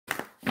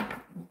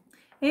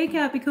Hey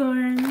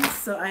Capricorns!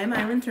 So I am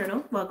Island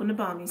Turtle. Welcome to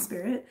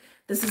BOMISpirit.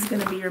 This is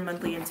going to be your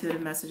monthly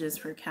intuitive messages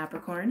for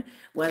Capricorn.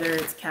 Whether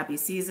it's Cappy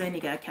season,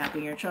 you got Cappy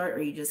in your chart,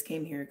 or you just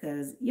came here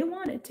because you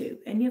wanted to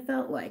and you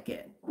felt like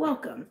it.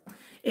 Welcome.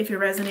 If you're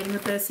resonating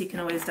with this, you can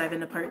always dive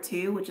into part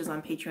 2, which is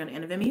on Patreon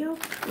and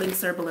Venmo.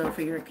 Links are below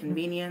for your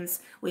convenience.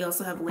 We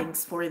also have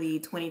links for the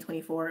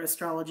 2024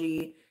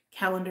 Astrology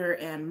calendar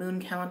and moon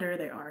calendar.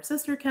 They are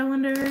sister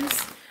calendars.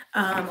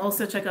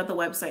 Also check out the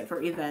website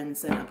for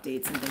events and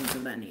updates and things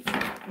of that nature.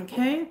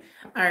 Okay?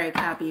 All right,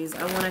 Cappies.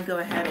 I want to go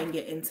ahead and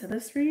get into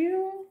this for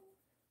you.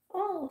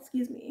 Oh,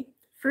 excuse me.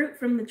 Fruit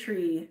from the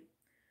tree.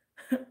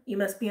 You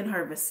must be in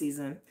harvest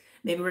season.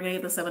 Maybe we're going to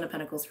get the 7 of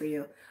Pentacles for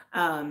you.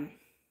 And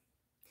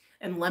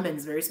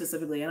lemons, very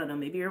specifically. I don't know.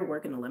 Maybe you're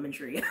working a lemon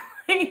tree.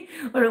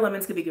 Or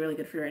lemons could be really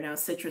good for you right now.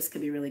 Citrus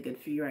could be really good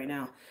for you right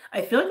now.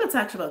 I feel like that's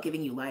actually about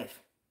giving you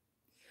life.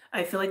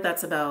 I feel like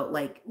that's about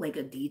like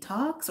a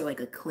detox or like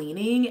a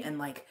cleaning and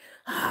like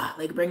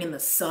bringing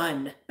the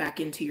sun back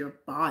into your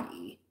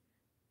body.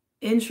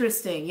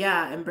 Interesting.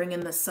 Yeah. And bringing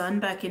the sun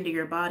back into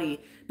your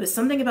body. But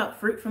something about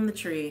fruit from the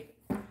tree,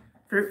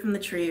 fruit from the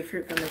tree,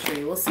 fruit from the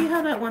tree. We'll see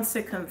how that wants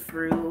to come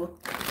through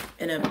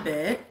in a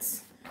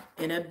bit.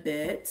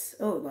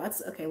 Oh,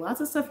 lots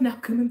of stuff now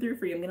coming through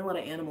for you. I'm getting a lot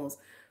of animals.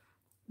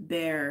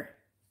 Bear,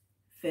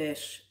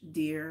 fish,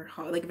 deer,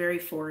 like very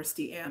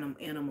foresty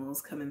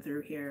animals coming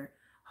through here.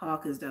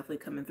 Hawk is definitely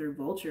coming through.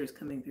 Vulture is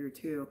coming through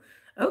too.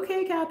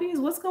 Okay, Cappies,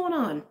 what's going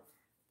on?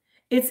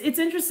 It's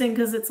interesting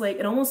because it's like,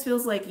 it almost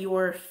feels like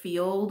your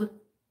field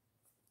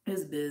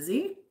is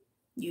busy.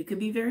 You could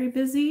be very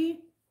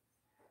busy.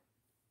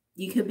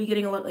 You could be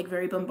getting a lot, like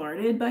very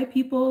bombarded by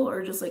people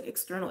or just like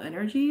external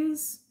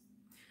energies.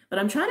 But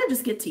I'm trying to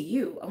just get to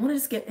you. I want to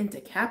just get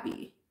into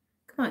Cappy.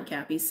 Come on,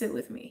 Cappy, sit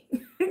with me.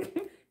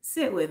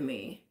 Sit with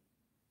me.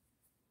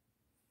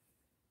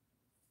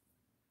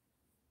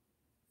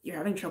 You're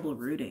having trouble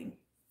rooting.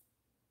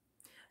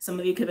 Some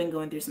of you could have been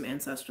going through some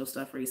ancestral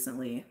stuff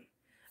recently.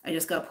 I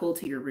just got pulled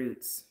to your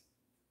roots.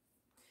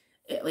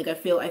 I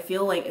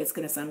feel like it's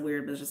gonna sound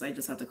weird, but it's just I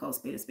just have to call a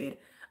spade a spade.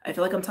 I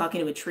feel like I'm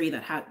talking to a tree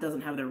that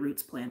doesn't have their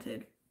roots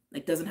planted.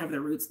 Like doesn't have their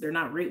roots. They're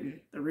not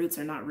rooting. The roots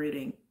are not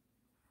rooting.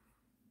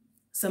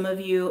 Some of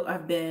you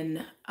have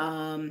been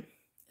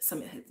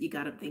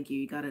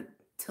you gotta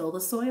till the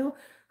soil.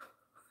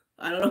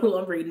 I don't know who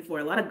I'm reading for.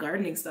 A lot of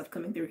gardening stuff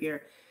coming through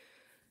here.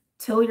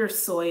 Till your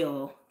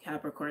soil,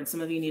 Capricorn.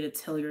 Some of you need to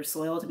till your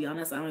soil. To be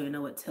honest, I don't even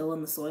know what till in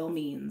the soil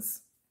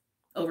means.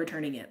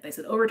 Overturning it. They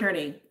said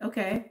overturning.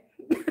 Okay.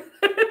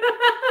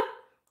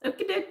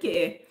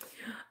 Okay.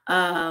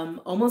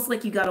 Almost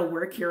like you got to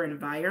work your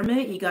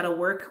environment. You got to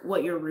work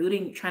what you're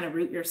trying to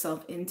root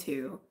yourself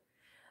into.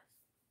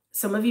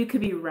 Some of you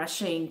could be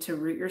rushing to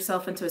root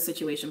yourself into a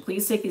situation.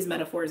 Please take these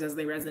metaphors as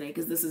they resonate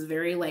because this is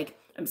very like,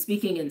 I'm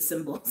speaking in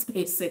symbols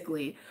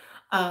basically.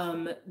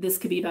 This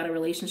could be about a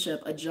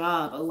relationship, a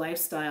job, a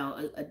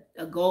lifestyle,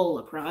 a goal,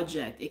 a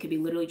project. It could be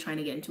literally trying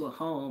to get into a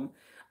home.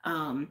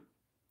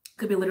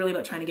 Could be literally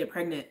about trying to get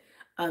pregnant.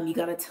 You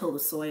got to till the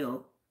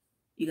soil.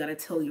 You got to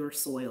till your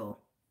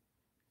soil.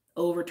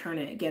 Overturn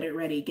it, get it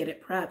ready, get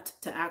it prepped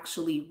to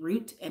actually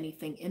root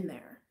anything in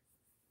there.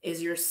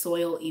 Is your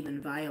soil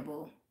even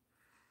viable?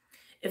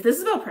 If this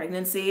is about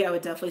pregnancy, I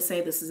would definitely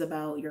say this is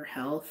about your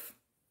health.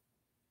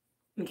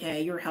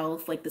 Okay, your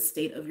health, like the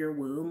state of your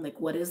womb.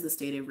 Like what is the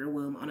state of your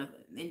womb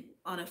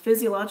on a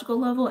physiological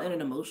level and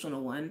an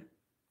emotional one,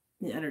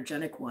 an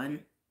energetic one?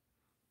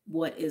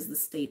 What is the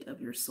state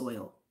of your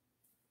soil,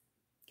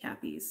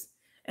 Cappies?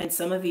 And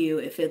some of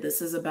you,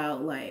 this is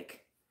about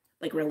like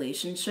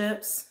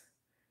relationships,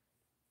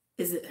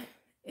 is it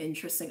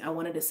interesting? I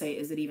wanted to say,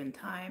 is it even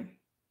time?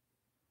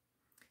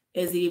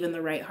 Is it even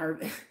the right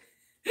harvest?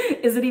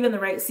 Is it even the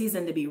right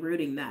season to be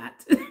rooting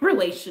that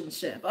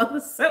relationship? Oh,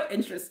 it's so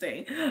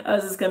interesting. I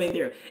was just coming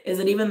through. Is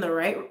it even the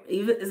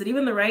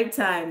right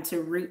time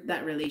to root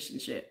that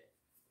relationship?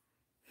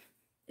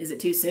 Is it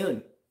too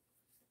soon?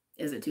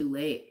 Is it too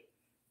late?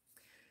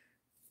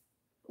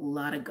 A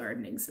lot of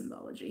gardening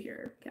symbology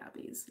here,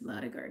 Cappies. A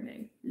lot of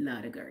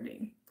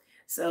gardening.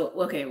 So,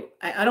 okay,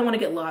 I don't want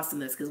to get lost in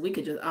this because we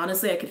could just,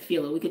 honestly, I could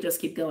feel it. We could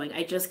just keep going.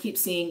 I just keep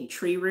seeing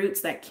tree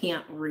roots that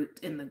can't root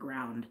in the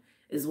ground.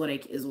 Is what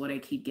I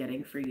keep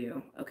getting for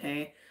you,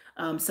 okay?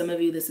 Some of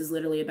you, this is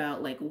literally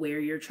about like where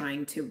you're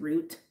trying to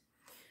root,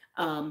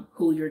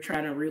 who you're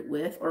trying to root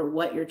with, or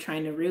what you're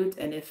trying to root,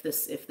 and if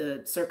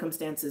the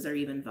circumstances are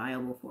even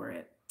viable for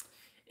it.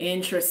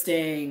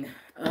 Interesting.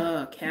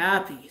 Oh,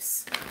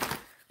 Cappies.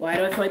 Why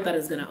do I feel like that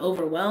is going to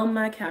overwhelm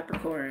my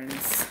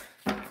Capricorns?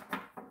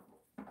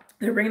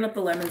 They're bringing up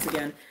the lemons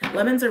again.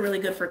 Lemons are really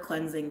good for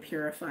cleansing,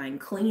 purifying,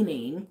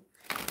 cleaning.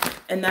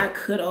 And that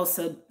could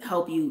also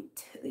help you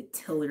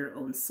till your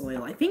own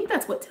soil. I think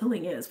that's what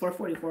tilling is.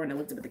 444, and I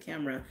looked up at the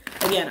camera.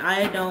 Again,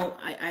 I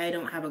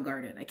don't have a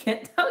garden. I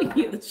can't tell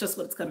you. It's just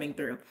what's coming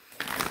through.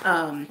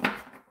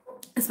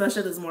 Especially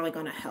if it's more like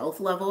on a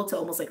health level to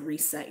almost like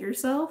reset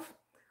yourself.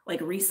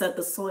 Like reset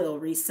the soil,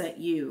 reset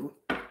you,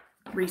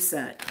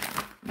 reset.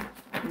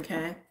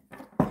 Okay.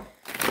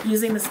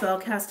 Using the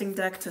spellcasting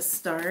deck to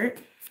start.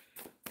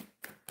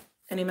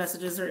 Any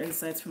messages or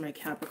insights for my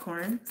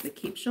Capricorn? They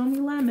keep showing me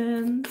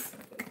lemons.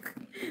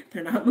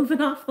 They're not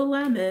moving off the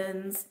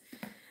lemons.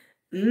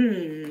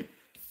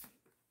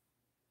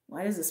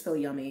 Why does this feel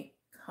yummy?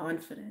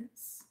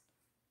 Confidence.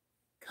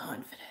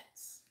 Confidence.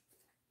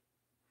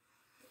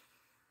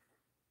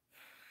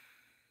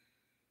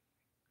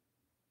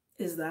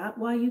 Is that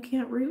why you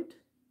can't root?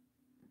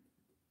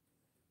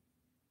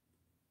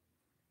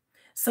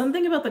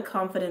 Something about the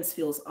confidence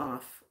feels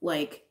off.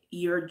 Like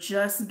you're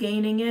just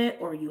gaining it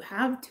or you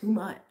have too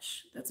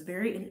much. That's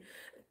very,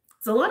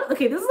 it's a lot of,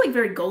 okay, this is like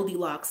very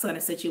Goldilocks kind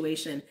of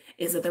situation.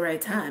 Is it the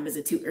right time? Is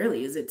it too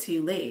early? Is it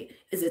too late?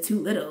 Is it too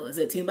little? Is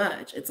it too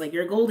much? It's like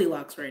you're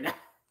Goldilocks right now.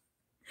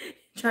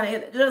 Trying to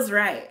get it just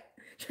right.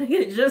 Trying to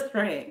get it just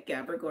right,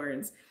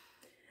 Capricorns.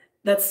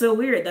 That's so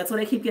weird. That's what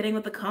I keep getting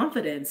with the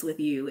confidence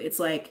with you. It's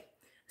like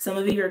some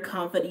of you are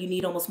confident. You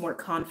need almost more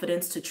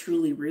confidence to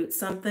truly root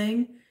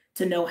something,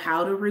 to know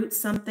how to root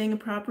something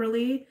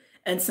properly.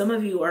 And some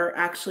of you are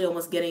actually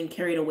almost getting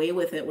carried away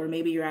with it, where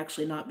maybe you're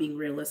actually not being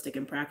realistic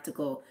and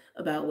practical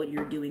about what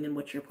you're doing and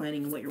what you're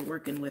planning and what you're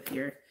working with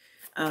here.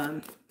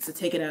 So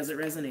take it as it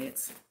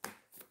resonates.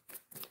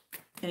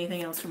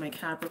 Anything else for my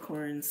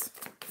Capricorns?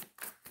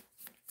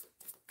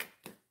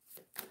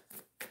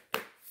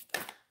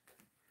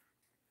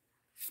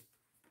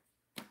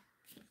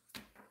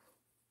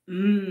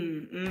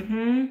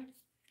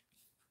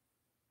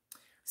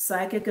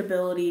 Psychic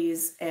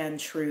abilities and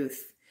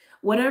truth.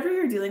 Whatever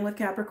you're dealing with,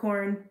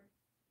 Capricorn,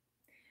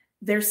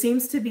 there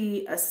seems to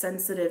be a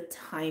sensitive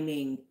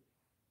timing,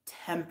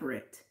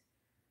 temperate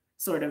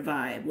sort of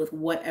vibe with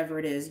whatever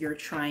it is you're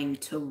trying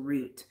to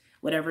root,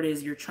 whatever it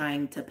is you're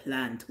trying to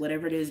plant,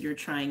 whatever it is you're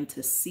trying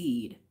to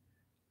seed.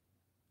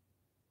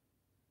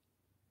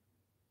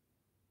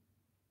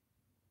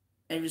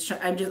 I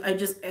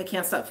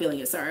can't stop feeling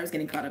it. Sorry, I was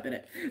getting caught up in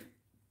it.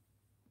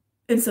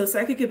 And so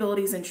psychic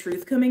abilities and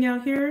truth coming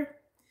out here,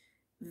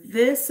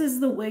 this is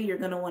the way you're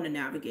going to want to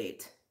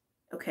navigate.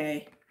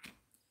 Okay.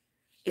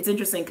 It's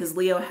interesting because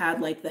Leo had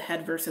like the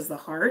head versus the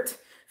heart.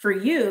 For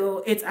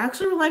you, it's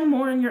actually relying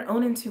more on your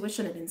own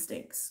intuition and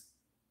instincts.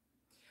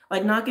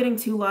 Like not getting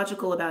too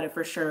logical about it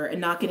for sure,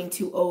 and not getting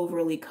too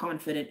overly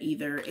confident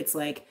either. It's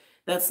like,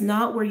 that's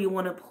not where you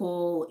want to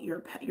pull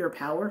your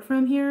power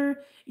from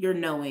here. Your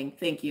knowing.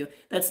 Thank you.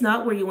 That's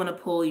not where you want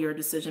to pull your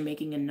decision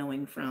making and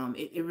knowing from.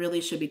 It really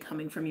should be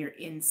coming from your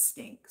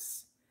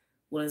instincts.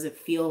 What does it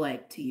feel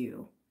like to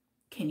you?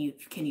 Can you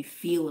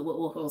feel it? Well,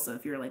 also,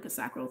 if you're like a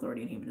sacral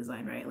authority in human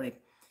design, right?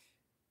 Like,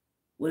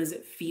 what does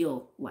it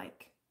feel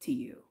like to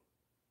you?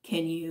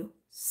 Can you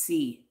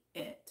see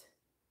it?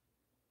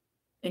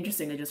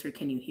 Interesting. I just heard,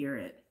 can you hear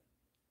it?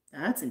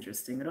 That's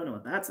interesting. I don't know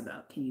what that's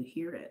about. Can you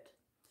hear it?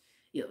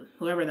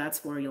 Whoever that's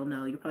for, you'll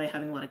know. You're probably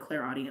having a lot of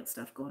clairaudient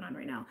stuff going on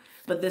right now.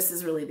 But this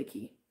is really the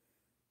key.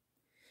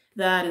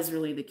 That is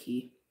really the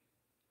key.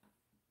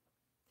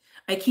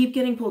 I keep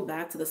getting pulled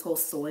back to this whole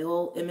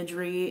soil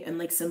imagery and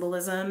like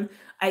symbolism.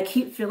 I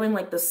keep feeling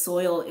like the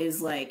soil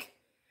is like,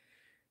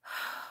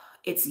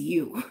 it's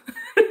you.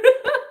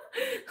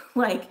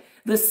 Like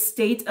the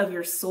state of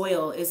your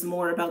soil is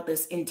more about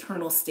this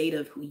internal state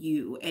of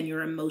you and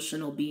your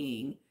emotional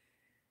being.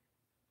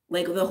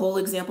 Like the whole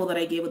example that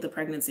I gave with the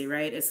pregnancy,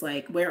 right? It's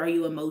like, where are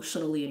you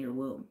emotionally in your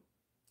womb?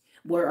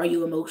 Where are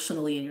you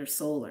emotionally in your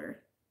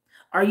solar?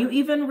 Are you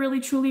even really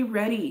truly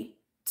ready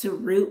to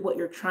root what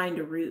you're trying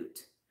to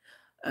root?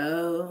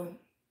 Oh,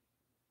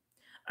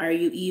 are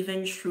you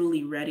even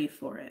truly ready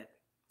for it?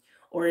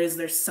 Or is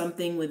there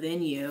something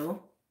within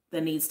you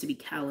that needs to be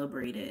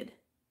calibrated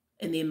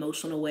in the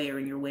emotional way or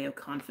in your way of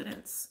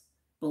confidence,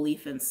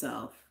 belief in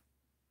self,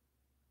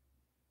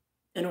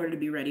 in order to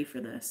be ready for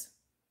this?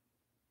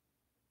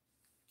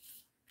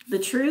 The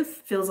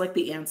truth feels like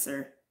the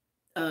answer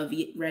of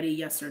ready,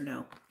 yes or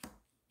no.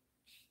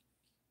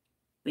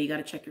 But you got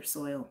to check your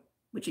soil,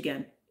 which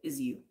again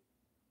is you.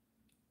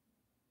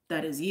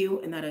 That is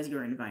you, and that is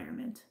your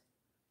environment.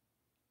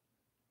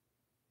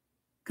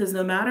 Because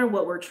no matter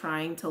what we're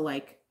trying to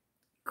like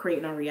create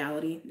in our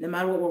reality, no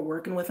matter what we're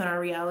working with in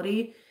our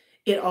reality,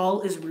 it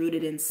all is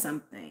rooted in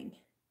something,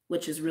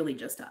 which is really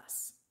just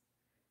us,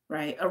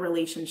 right? A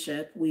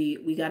relationship,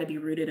 we got to be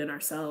rooted in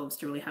ourselves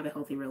to really have a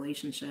healthy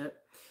relationship.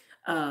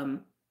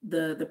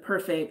 The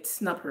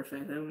perfect, not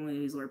perfect, I don't want to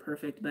use the word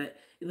perfect, but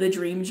the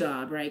dream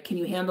job, right? Can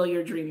you handle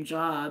your dream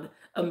job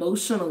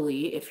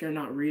emotionally if you're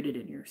not rooted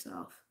in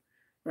yourself,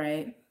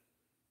 right?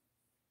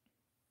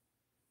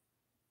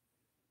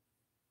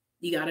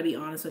 You got to be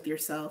honest with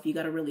yourself. You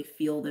got to really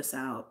feel this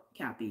out,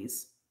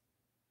 Cappies.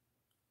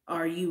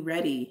 Are you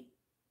ready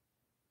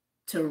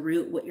to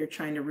root what you're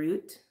trying to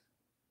root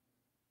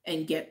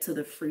and get to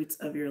the fruits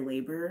of your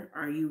labor?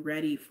 Are you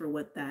ready for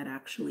what that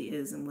actually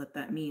is and what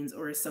that means?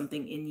 Or is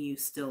something in you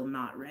still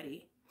not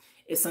ready?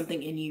 Is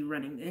something in you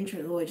running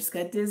interest? Oh, I just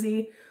got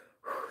dizzy.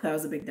 That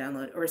was a big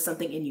download. Or is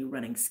something in you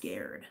running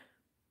scared?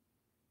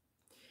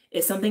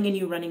 Is something in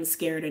you running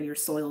scared and your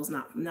soil's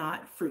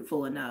not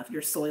fruitful enough?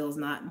 Your soil's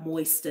not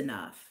moist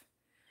enough?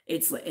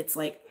 It's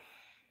like,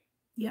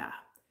 yeah,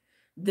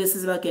 this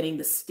is about getting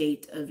the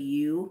state of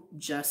you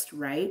just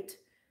right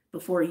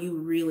before you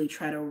really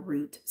try to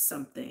root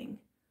something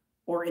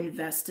or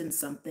invest in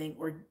something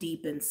or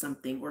deepen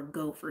something or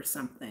go for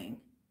something.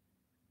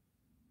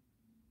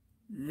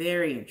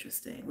 Very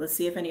interesting. Let's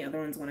see if any other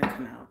ones want to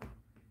come out.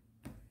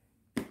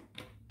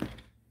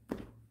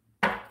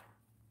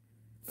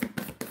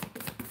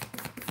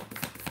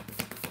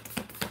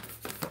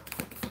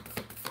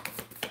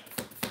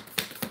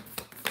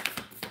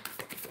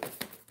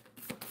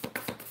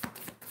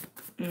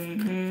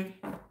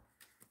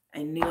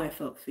 I knew I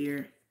felt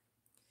fear.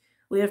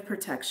 We have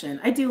protection.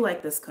 I do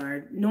like this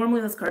card.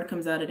 Normally this card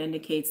comes out, it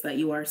indicates that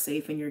you are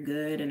safe and you're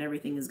good and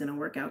everything is going to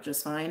work out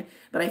just fine.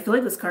 But I feel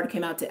like this card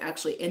came out to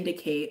actually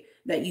indicate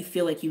that you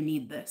feel like you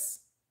need this.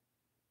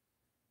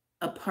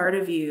 A part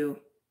of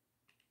you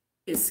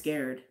is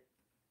scared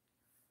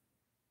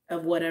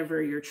of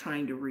whatever you're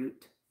trying to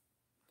root,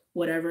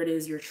 whatever it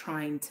is you're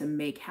trying to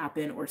make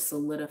happen or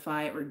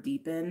solidify or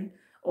deepen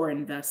or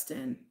invest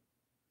in.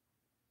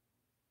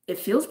 It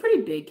feels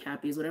pretty big,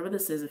 Cappies. Whatever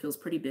this is, it feels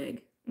pretty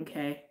big,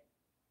 okay?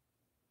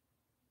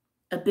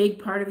 A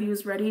big part of you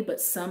is ready, but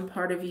some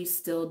part of you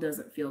still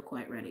doesn't feel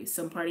quite ready.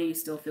 Some part of you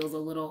still feels a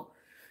little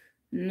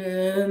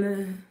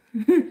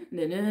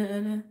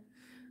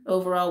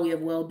Overall, we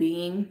have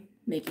well-being,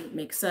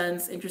 makes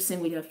sense. Interesting,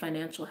 we have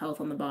financial health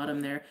on the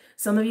bottom there.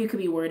 Some of you could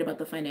be worried about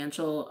the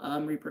financial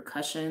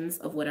repercussions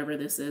of whatever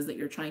this is that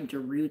you're trying to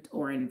root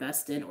or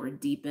invest in or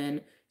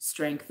deepen,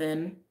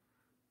 strengthen.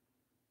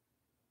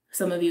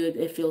 Some of you,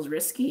 it feels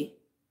risky.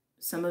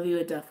 Some of you,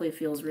 it definitely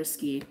feels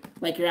risky.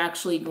 Like you're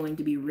actually going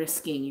to be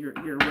risking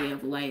your way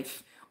of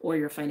life or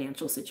your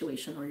financial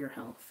situation or your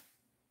health.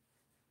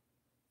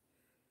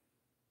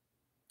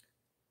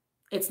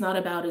 It's not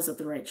about, is it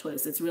the right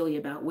choice? It's really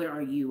about where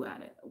are you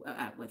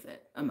at with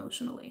it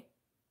emotionally.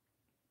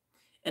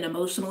 And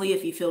emotionally,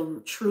 if you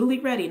feel truly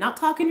ready, not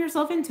talking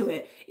yourself into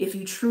it, if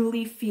you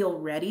truly feel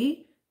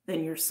ready,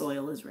 then your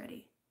soil is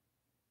ready.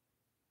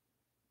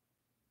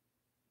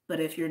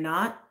 But if you're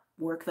not,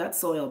 work that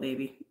soil,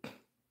 baby.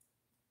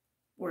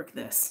 Work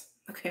this,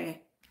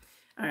 okay?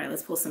 All right,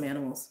 let's pull some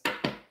animals.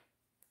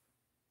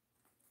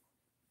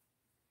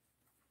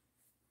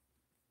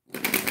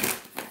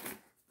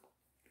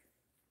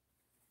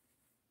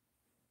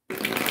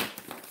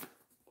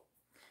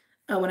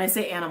 Oh, when I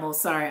say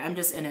animals, sorry, I'm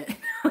just in it.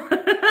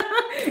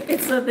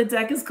 The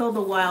deck is called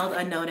the Wild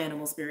Unknown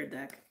Animal Spirit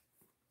deck.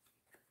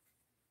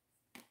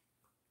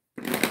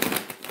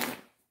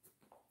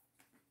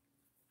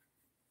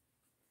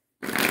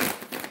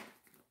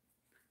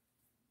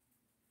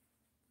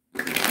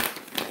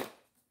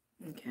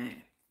 Okay.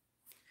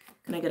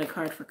 Can I get a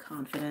card for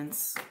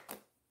confidence?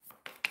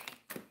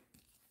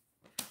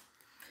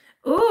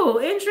 Oh,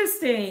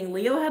 interesting.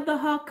 Leo had the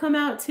hawk come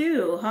out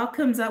too. Hawk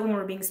comes out when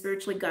we're being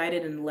spiritually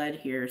guided and led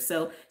here.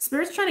 So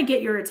Spirit's trying to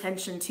get your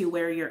attention to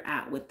where you're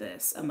at with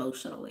this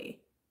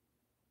emotionally.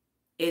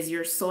 Is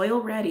your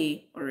soil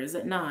ready or is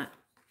it not?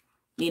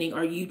 Meaning,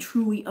 are you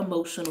truly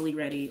emotionally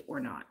ready or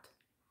not?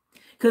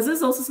 Because this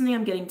is also something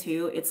I'm getting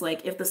to. It's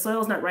like, if the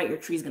soil's not right, your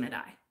tree's going to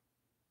die.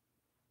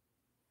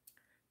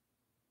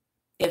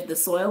 If the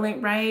soil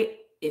ain't right,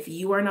 if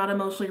you are not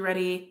emotionally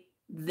ready,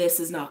 this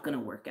is not going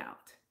to work out.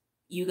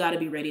 You got to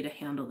be ready to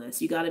handle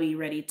this. You got to be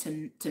ready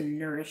to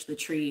nourish the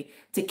tree,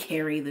 to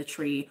carry the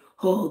tree,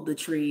 hold the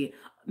tree,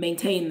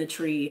 maintain the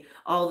tree,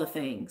 all the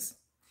things.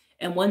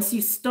 And once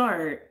you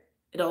start,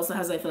 it also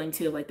has that feeling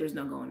too, like there's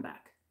no going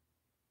back.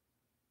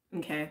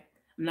 Okay?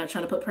 I'm not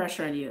trying to put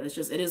pressure on you. It's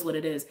just, it is what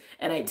it is.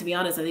 And to be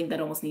honest, I think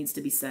that almost needs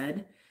to be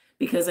said,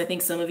 because I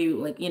think some of you,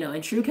 like,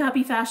 in true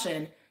Cappy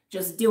fashion,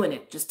 just doing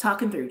it, just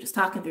talking through.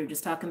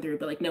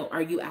 But like, no,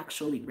 are you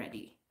actually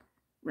ready?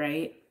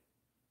 Right?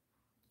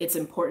 It's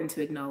important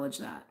to acknowledge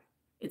that.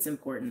 It's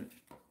important.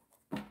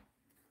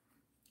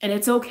 And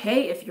it's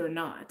okay if you're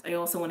not. I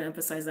also want to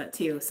emphasize that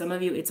too. Some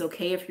of you, it's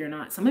okay if you're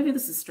not. Some of you,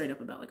 this is straight up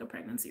about like a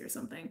pregnancy or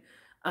something.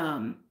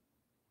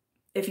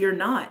 If you're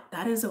not,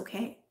 that is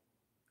okay.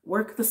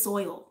 Work the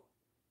soil.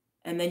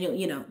 And then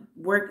you'll,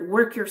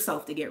 work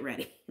yourself to get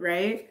ready,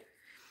 right?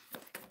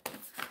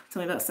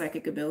 Tell me about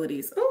psychic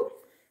abilities. Oh,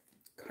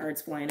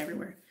 cards flying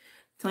everywhere.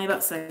 Tell me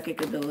about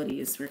psychic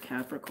abilities for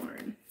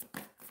Capricorn.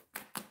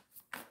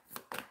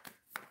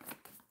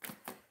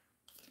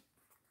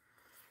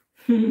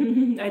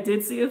 I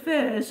did see a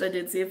fish. I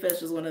did see a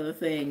fish is one of the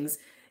things.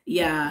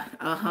 Yeah.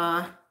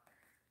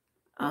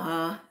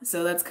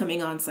 So that's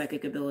coming on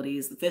psychic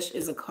abilities. The fish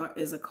is a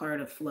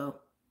card of flow.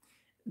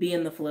 Be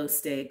in the flow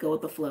state. Go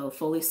with the flow.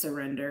 Fully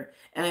surrender.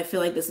 And I feel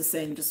like this is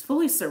saying just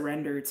fully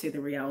surrender to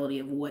the reality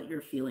of what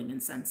you're feeling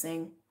and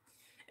sensing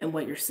and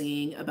what you're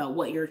seeing about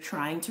what you're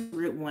trying to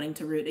root, wanting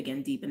to root,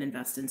 again, deepen,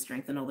 invest in,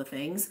 strengthen all the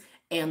things,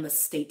 and the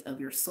state of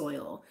your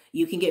soil.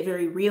 You can get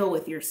very real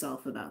with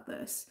yourself about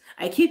this.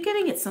 I keep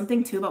getting it's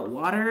something too about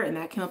water, and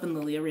that came up in the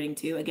Leo reading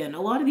too. Again,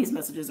 a lot of these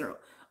messages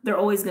they're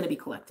always going to be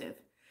collective.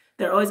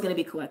 They're always going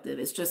to be collective.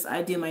 It's just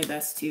I do my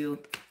best to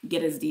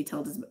get as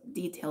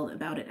detailed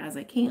about it as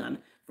I can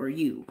for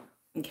you,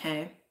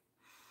 okay?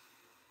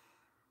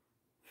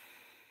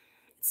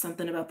 It's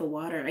something about the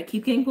water. I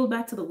keep getting pulled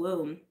back to the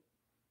womb.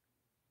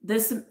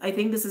 I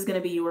think this is going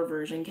to be your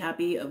version,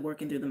 Cappy, of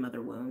working through the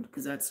mother wound,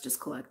 because that's just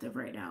collective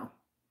right now.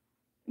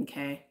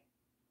 Okay.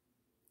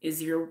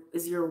 Is your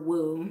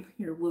womb,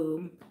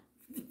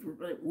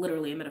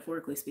 literally and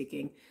metaphorically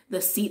speaking,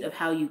 the seat of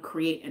how you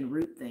create and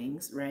root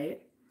things,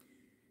 right?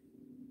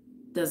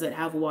 Does it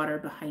have water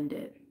behind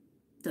it?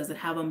 Does it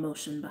have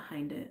emotion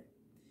behind it?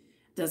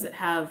 Does it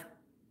have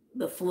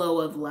the flow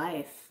of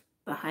life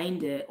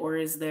behind it? Or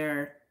is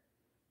there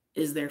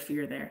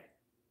fear there?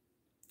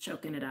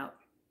 Choking it out,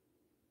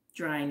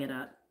 drying it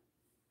up?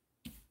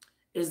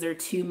 Is there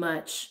too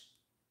much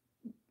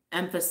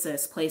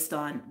emphasis placed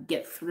on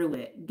get through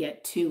it,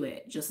 get to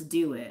it, just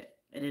do it?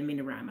 I didn't mean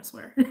to rhyme, I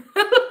swear.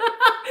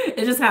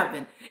 It just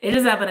happened. It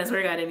just happened. I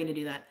swear to God, I didn't mean to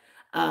do that.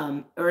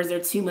 Or is there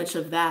too much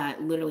of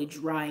that literally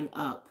drying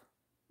up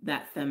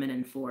that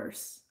feminine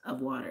force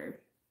of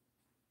water?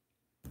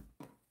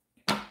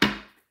 Hold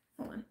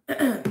on.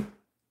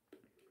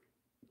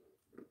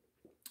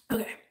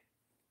 Okay.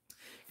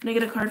 Can I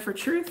get a card for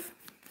truth?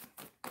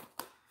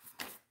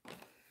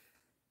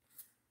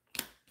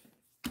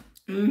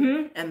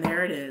 And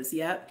there it is.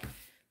 Yep.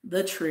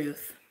 The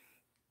truth.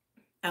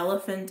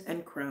 Elephant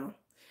and crow.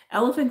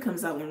 Elephant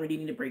comes out when we're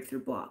needing to break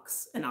through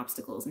blocks and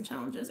obstacles and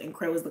challenges. And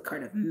crow is the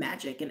card of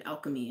magic and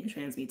alchemy and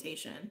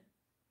transmutation.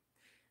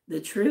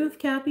 The truth,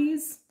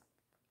 Cappies,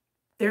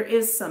 there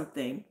is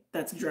something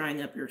that's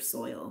drying up your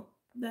soil.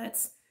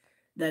 That's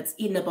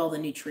eating up all the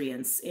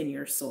nutrients in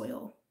your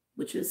soil,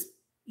 which is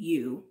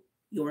you,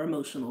 your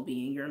emotional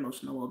being, your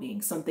emotional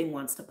well-being. Something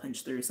wants to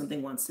punch through.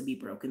 Something wants to be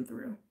broken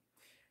through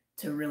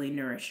to really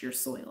nourish your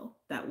soil.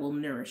 That will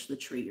nourish the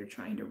tree you're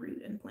trying to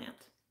root and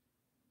plant.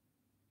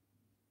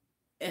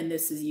 And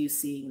this is you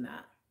seeing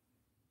that.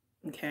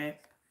 Okay.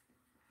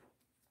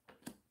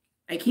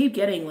 I keep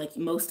getting like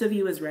most of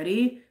you is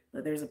ready,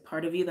 but there's a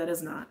part of you that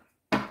is not.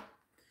 Tell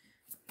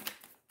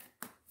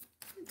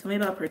me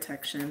about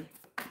protection.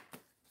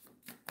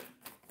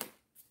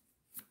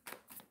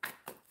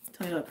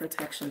 Tell me about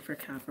protection for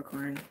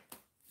Capricorn.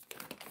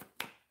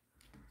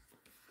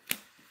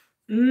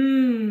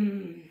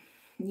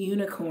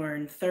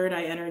 Unicorn, third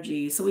eye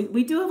energy. So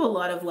we do have a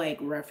lot of like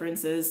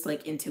references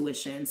like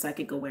intuition,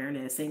 psychic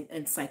awareness,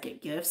 and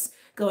psychic gifts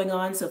going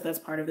on. So if that's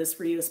part of this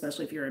for you,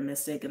 especially if you're a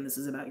mystic and this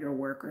is about your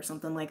work or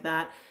something like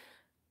that,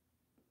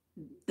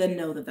 then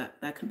know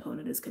that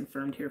component is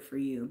confirmed here for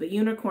you. But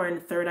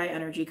unicorn, third eye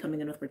energy coming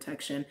in with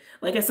protection.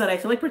 Like I said, I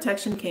feel like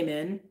protection came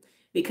in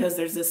because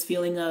there's this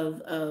feeling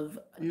of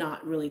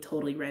not really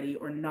totally ready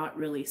or not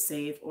really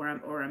safe, or I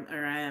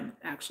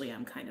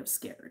am kind of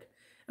scared.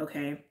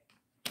 Okay.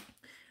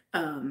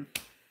 I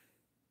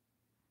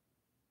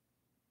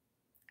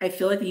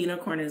feel like the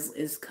unicorn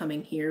is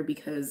coming here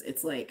because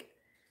it's like,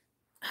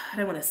 I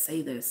don't want to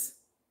say this.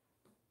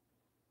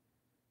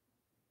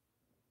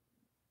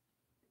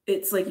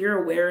 It's like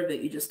you're aware of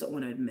it, you just don't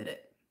want to admit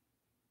it.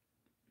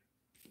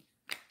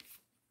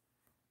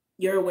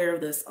 You're aware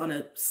of this on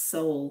a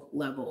soul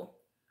level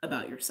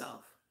about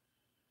yourself.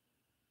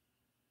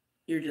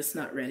 You're just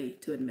not ready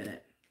to admit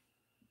it.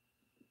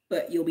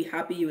 But you'll be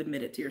happy you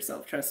admit it to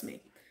yourself, trust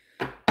me.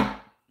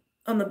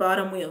 On the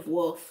bottom, we have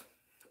wolf.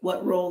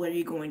 What role are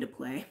you going to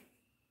play?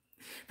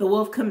 The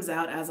wolf comes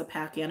out as a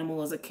pack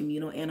animal, as a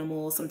communal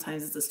animal.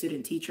 Sometimes it's a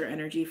student-teacher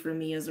energy for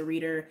me as a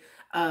reader.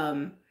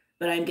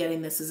 But I'm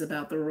getting this is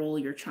about the role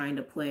you're trying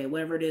to play.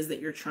 Whatever it is that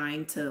you're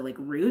trying to like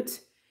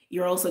root,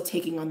 you're also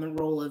taking on the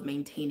role of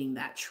maintaining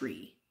that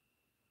tree,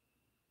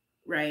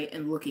 right?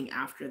 And looking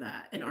after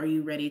that. And are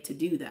you ready to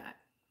do that?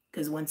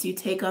 Because once you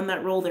take on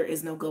that role, there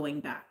is no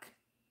going back.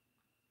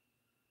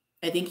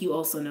 I think you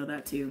also know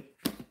that too.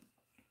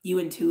 You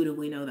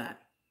intuitively know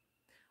that.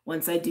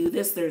 Once I do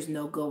this, there's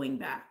no going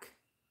back.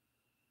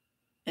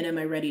 And am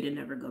I ready to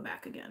never go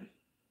back again?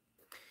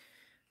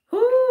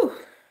 Whoo!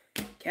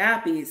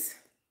 Cappies.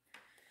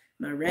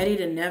 Am I ready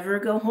to never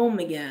go home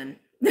again?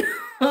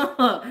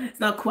 It's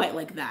not quite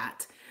like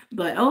that.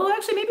 But, oh,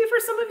 actually, maybe for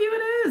some of you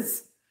it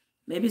is.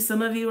 Maybe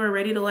some of you are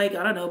ready to, like,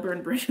 I don't know,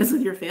 burn bridges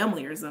with your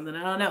family or something.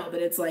 I don't know.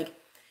 But it's like,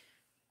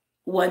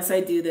 once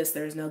I do this,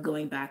 there's no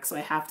going back. So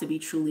I have to be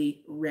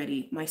truly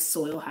ready. My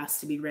soil has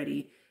to be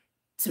ready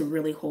to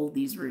really hold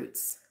these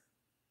roots.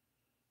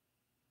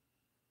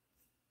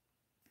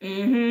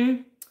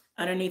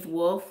 Underneath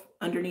wolf,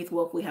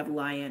 we have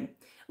lion.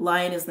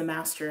 Lion is the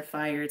master of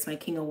fire. It's my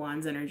King of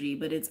Wands energy,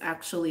 but it's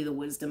actually the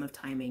wisdom of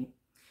timing.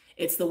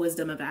 It's the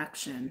wisdom of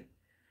action.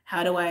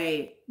 How do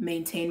I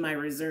maintain my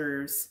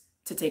reserves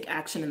to take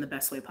action in the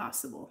best way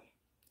possible?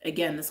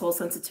 Again, this whole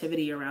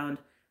sensitivity around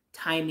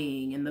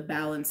timing and the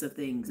balance of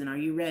things. And are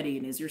you ready?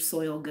 And is your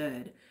soil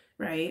good?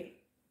 Right?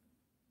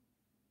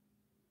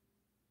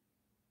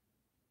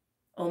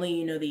 Only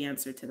you know the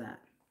answer to that.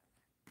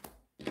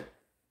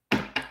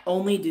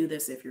 Only do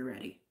this if you're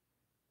ready.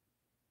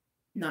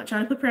 Not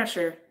trying to put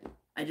pressure.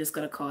 I just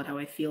got to call it how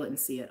I feel it and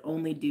see it.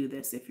 Only do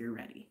this if you're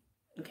ready.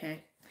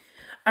 Okay.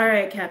 All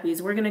right, Cappies,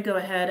 we're going to go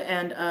ahead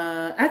and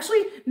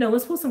actually, no,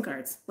 let's pull some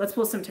cards. Let's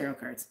pull some tarot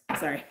cards.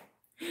 Sorry.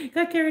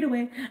 Got carried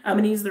away. I'm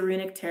going to use the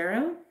Runic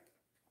Tarot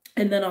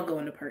and then I'll go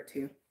into part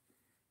 2.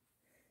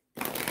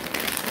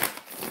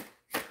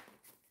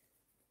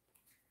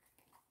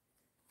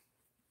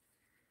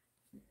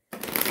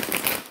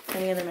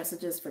 Any other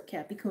messages for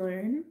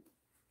Capricorn?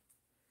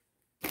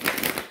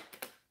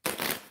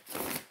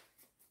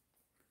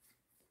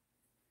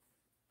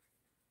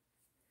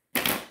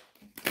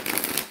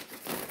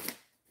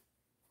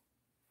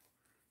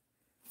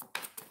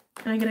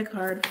 Can I get a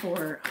card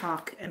for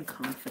Hawk and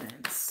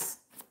Confidence?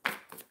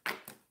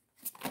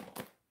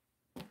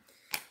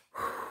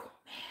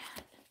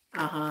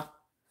 Man.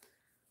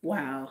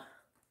 Wow.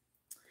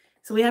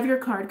 So we have your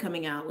card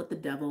coming out with the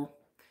Devil.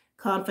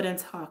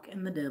 Confidence, Hawk,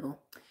 and the Devil.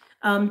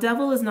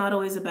 Devil is not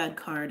always a bad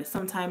card.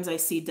 Sometimes I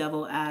see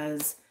Devil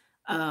as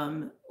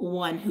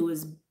one who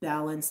is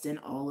balanced in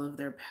all of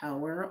their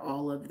power,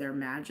 all of their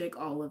magic,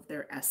 all of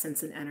their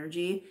essence and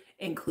energy,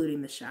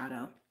 including the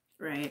shadow,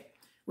 right?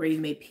 Where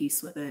you've made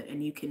peace with it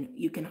and you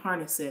can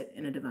harness it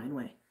in a divine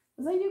way.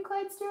 Was I you,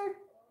 Clydester?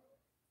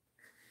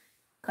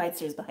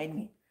 Clydester behind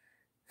me.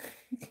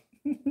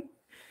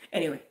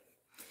 Anyway,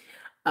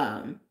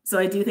 so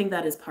I do think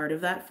that is part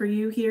of that for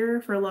you here,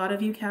 for a lot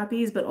of you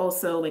Cappies, but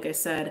also, like I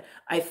said,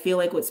 I feel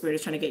like what Spirit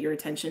is trying to get your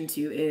attention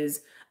to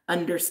is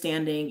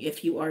understanding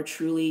if you are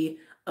truly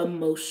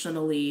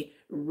emotionally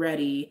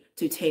ready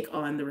to take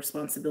on the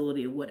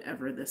responsibility of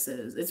whatever this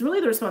is. It's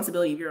really the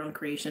responsibility of your own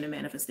creation and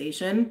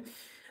manifestation,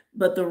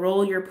 but the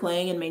role you're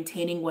playing in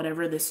maintaining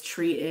whatever this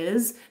tree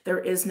is, there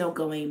is no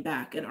going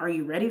back. And are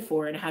you ready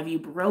for it? And have you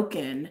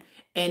broken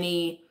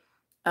any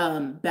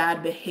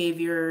bad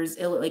behaviors,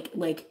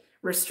 like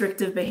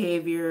restrictive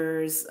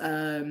behaviors,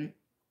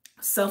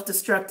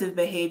 self-destructive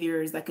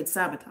behaviors that could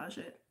sabotage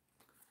it?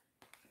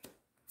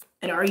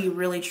 And are you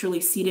really truly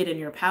seated in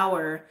your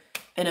power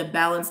in a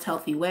balanced,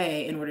 healthy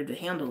way in order to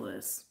handle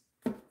this?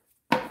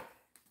 Tell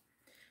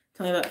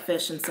me about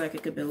fish and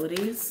psychic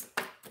abilities.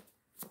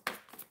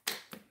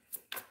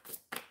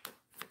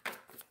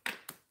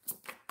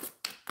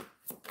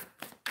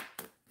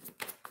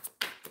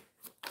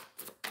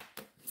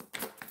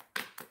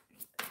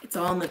 It's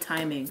all in the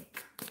timing.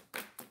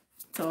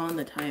 It's all in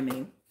the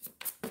timing.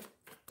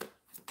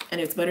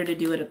 And it's better to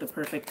do it at the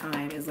perfect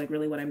time is like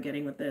really what I'm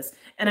getting with this.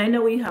 And I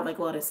know we have like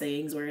a lot of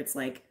sayings where it's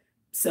like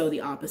so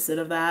the opposite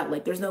of that.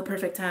 Like there's no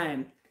perfect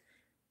time.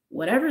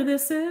 Whatever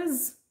this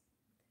is,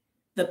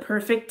 the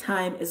perfect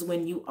time is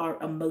when you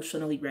are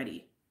emotionally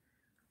ready.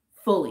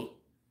 Fully.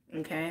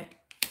 Okay?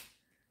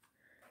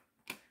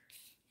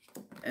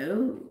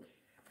 Oh.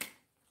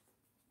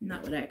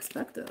 Not what I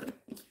expected.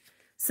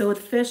 So with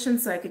fish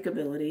and psychic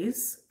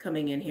abilities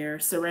coming in here,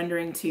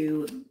 surrendering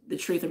to the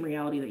truth and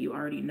reality that you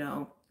already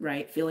know,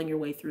 right? Feeling your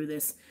way through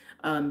this,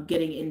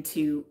 getting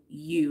into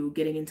you,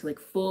 getting into like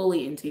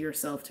fully into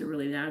yourself to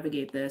really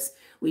navigate this.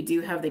 We do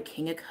have the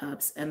King of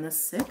Cups and the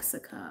Six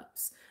of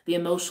Cups. The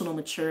emotional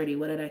maturity.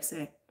 What did I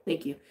say?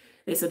 Thank you.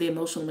 They said the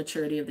emotional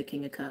maturity of the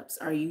King of Cups.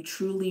 Are you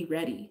truly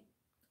ready?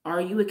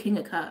 Are you a King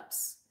of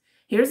Cups?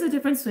 Here's the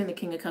difference between the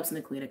King of Cups and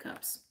the Queen of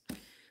Cups.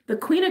 The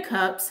Queen of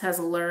Cups has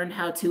learned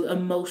how to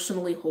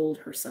emotionally hold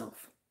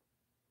herself,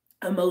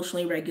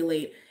 emotionally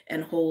regulate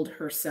and hold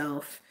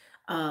herself.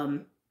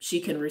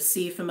 She can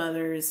receive from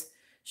others.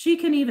 She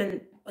can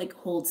even like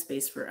hold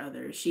space for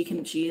others. She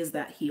is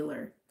that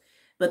healer.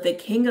 But the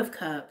King of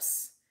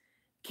Cups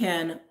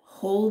can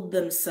hold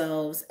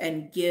themselves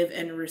and give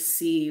and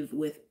receive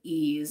with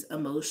ease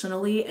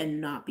emotionally and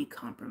not be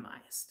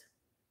compromised.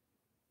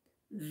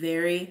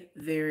 Very,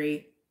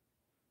 very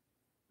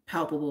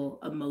palpable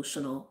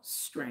emotional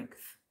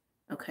strength,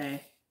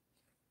 okay?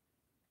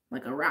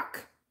 Like a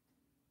rock,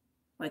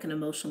 like an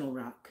emotional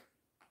rock.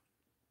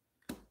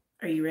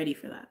 Are you ready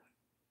for that?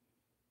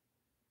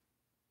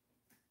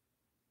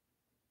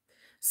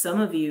 Some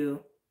of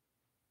you,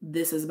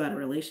 this is about a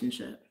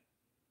relationship.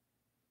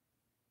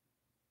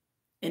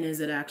 And is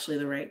it actually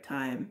the right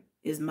time?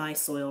 Is my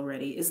soil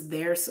ready? If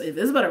this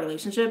is about a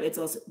relationship, it's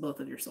also both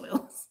of your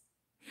soils.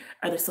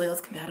 Are the soils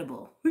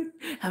compatible?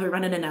 Have we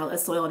run a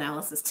soil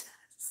analysis test?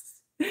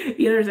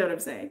 You understand what I'm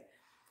saying?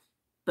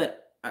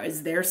 But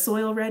is their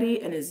soil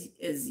ready and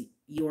is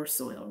your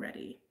soil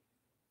ready?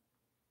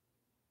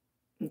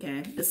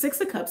 Okay. The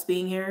Six of Cups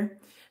being here.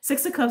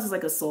 Six of Cups is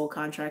like a soul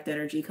contract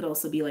energy. Could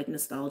also be like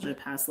nostalgia,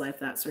 past life,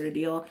 that sort of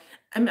deal.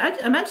 I'm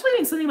actually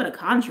getting something about a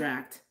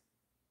contract.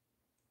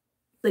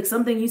 Like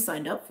something you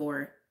signed up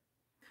for.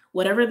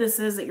 Whatever this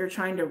is that you're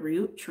trying to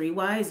root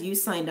tree-wise, you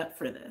signed up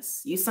for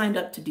this. You signed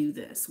up to do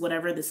this,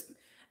 whatever this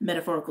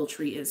metaphorical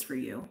tree is for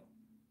you.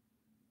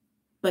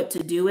 But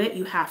to do it,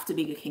 you have to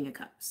be a King of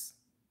Cups.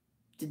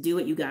 To do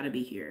it, you got to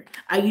be here.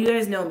 You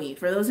guys know me.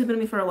 For those who've been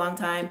with me for a long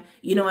time,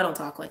 you know I don't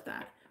talk like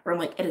that. Or I'm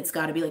like, and it's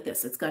got to be like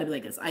this. It's got to be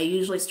like this. I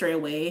usually stray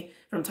away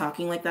from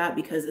talking like that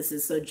because this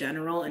is so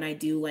general. And I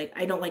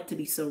don't like to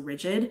be so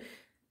rigid.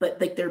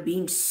 But like they're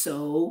being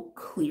so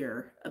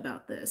clear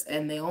about this.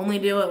 And they only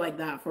do it like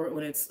that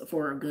when it's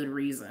for a good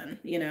reason,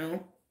 you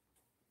know?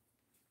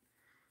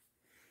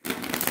 Tell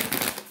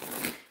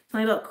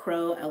me about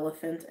crow,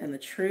 elephant, and the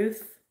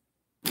truth.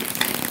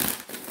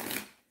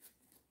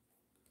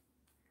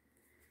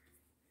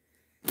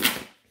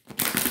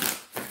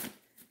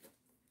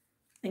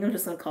 I think I'm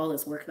just going to call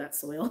this Work That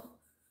Soil.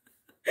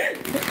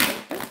 Tell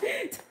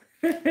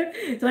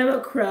me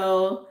about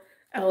crow,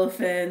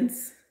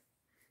 elephants,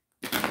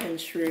 and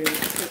truth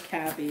for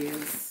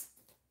Cabbies.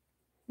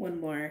 One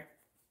more.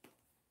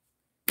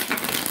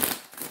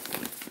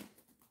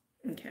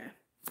 Okay.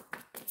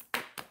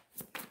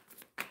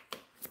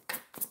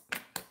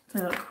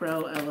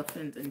 Crow,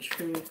 elephant, and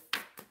truth.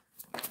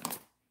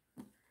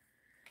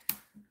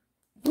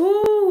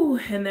 Ooh,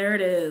 and there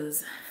it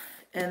is.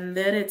 And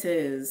then it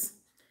is.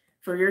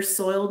 For your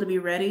soil to be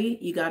ready,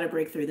 you got to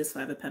break through this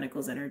Five of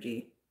Pentacles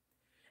energy.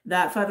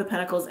 That Five of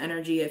Pentacles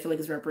energy, I feel like,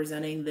 is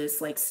representing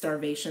this like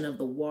starvation of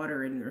the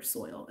water in your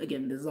soil.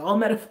 Again, this is all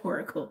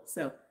metaphorical,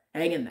 so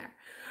hang in there.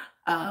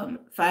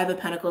 Five of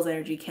Pentacles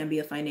energy can be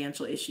a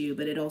financial issue,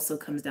 but it also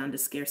comes down to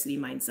scarcity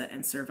mindset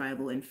and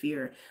survival and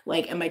fear.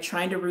 Like, am I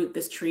trying to root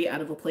this tree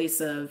out of a place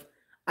of,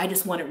 I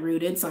just want it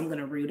rooted, so I'm going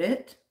to root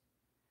it?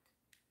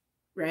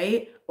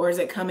 Right? Or is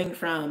it coming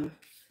from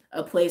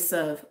a place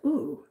of,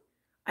 ooh,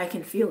 I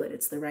can feel it.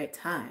 It's the right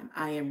time.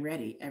 I am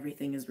ready.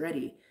 Everything is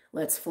ready.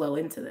 Let's flow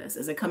into this.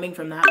 Is it coming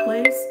from that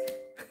place?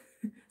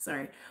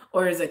 Sorry.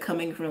 Or is it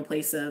coming from a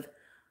place of,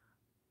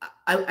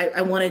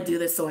 I want to do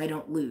this so I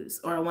don't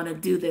lose, or I want to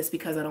do this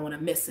because I don't want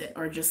to miss it,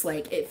 or just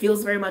like, it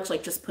feels very much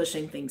like just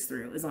pushing things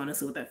through is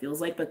honestly what that feels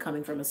like, but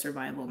coming from a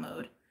survival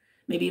mode.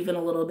 Maybe even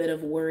a little bit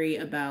of worry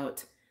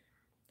about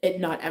it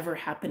not ever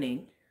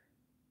happening.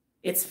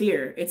 It's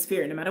fear. It's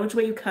fear. No matter which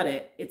way you cut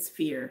it, it's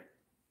fear.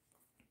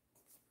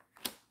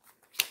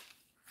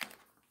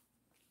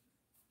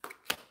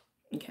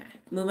 Okay,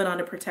 moving on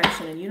to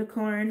protection and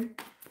unicorn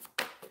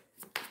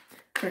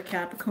for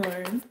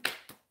Capricorn.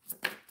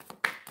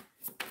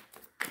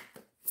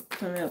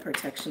 Tell me about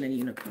protection and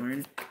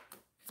unicorn.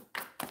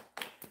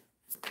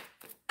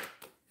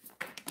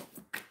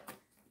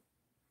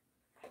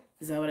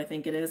 Is that what I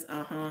think it is?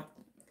 So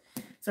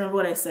remember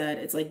what I said.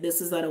 It's like,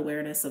 this is that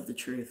awareness of the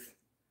truth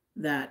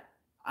that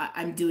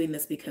I'm doing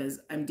this because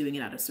I'm doing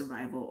it out of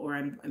survival, or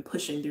I'm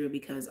pushing through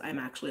because I'm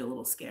actually a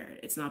little scared.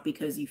 It's not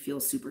because you feel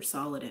super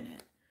solid in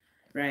it,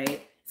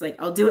 right? It's like,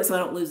 I'll do it so I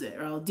don't lose it,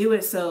 or I'll do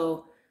it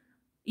so,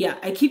 yeah,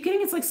 I keep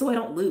getting it's like, so I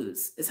don't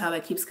lose is how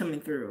that keeps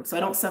coming through. So I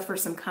don't suffer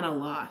some kind of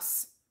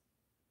loss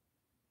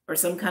or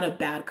some kind of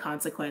bad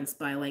consequence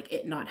by like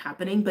it not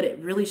happening, but it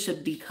really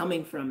should be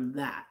coming from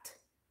that,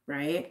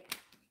 right?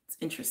 It's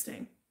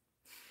interesting.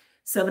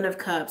 Seven of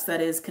Cups, that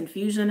is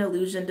confusion,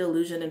 illusion,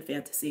 delusion, and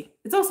fantasy.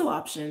 It's also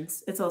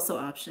options. It's also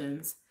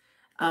options.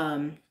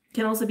 Can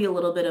also be a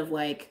little bit of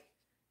like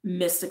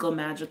mystical,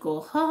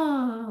 magical,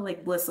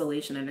 like bliss,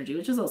 elation energy,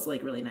 which is also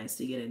like really nice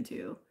to get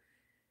into.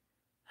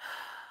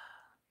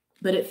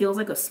 But it feels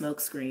like a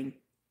smokescreen.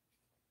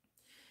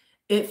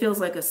 It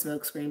feels like a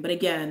smokescreen. But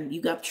again, you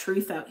got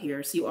truth out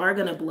here. So you are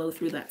going to blow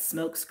through that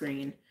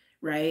smokescreen,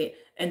 right?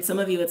 And some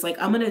of you, it's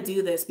like, I'm going to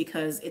do this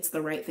because it's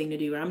the right thing to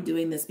do. Or I'm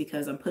doing this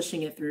because I'm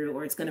pushing it through,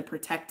 or it's going to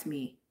protect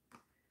me.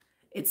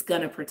 It's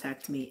going to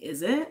protect me.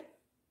 Is it?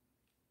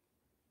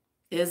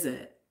 Is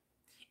it?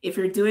 If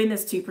you're doing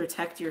this to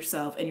protect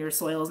yourself and your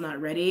soil is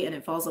not ready and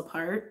it falls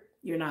apart,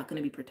 you're not going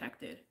to be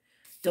protected.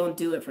 Don't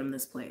do it from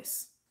this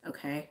place.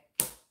 Okay?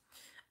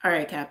 All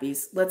right,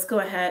 Cappies, let's go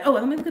ahead. Oh,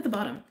 let me look at the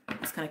bottom. I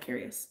was kind of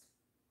curious.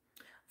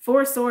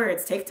 Four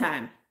Swords, take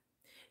time.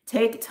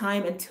 Take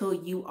time until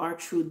you are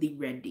truly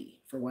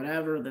ready for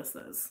whatever this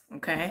is,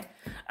 okay?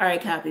 All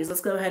right, Cappies, let's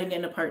go ahead and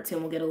get into part 2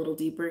 and we'll get a little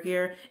deeper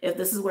here. If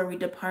this is where we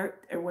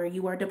depart, or where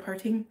you are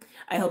departing,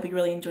 I hope you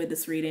really enjoyed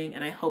this reading,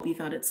 and I hope you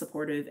found it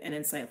supportive and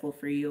insightful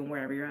for you and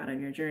wherever you're at on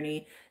your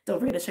journey.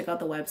 Don't forget to check out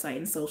the website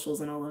and socials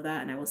and all of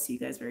that, and I will see you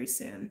guys very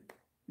soon.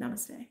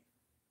 Namaste.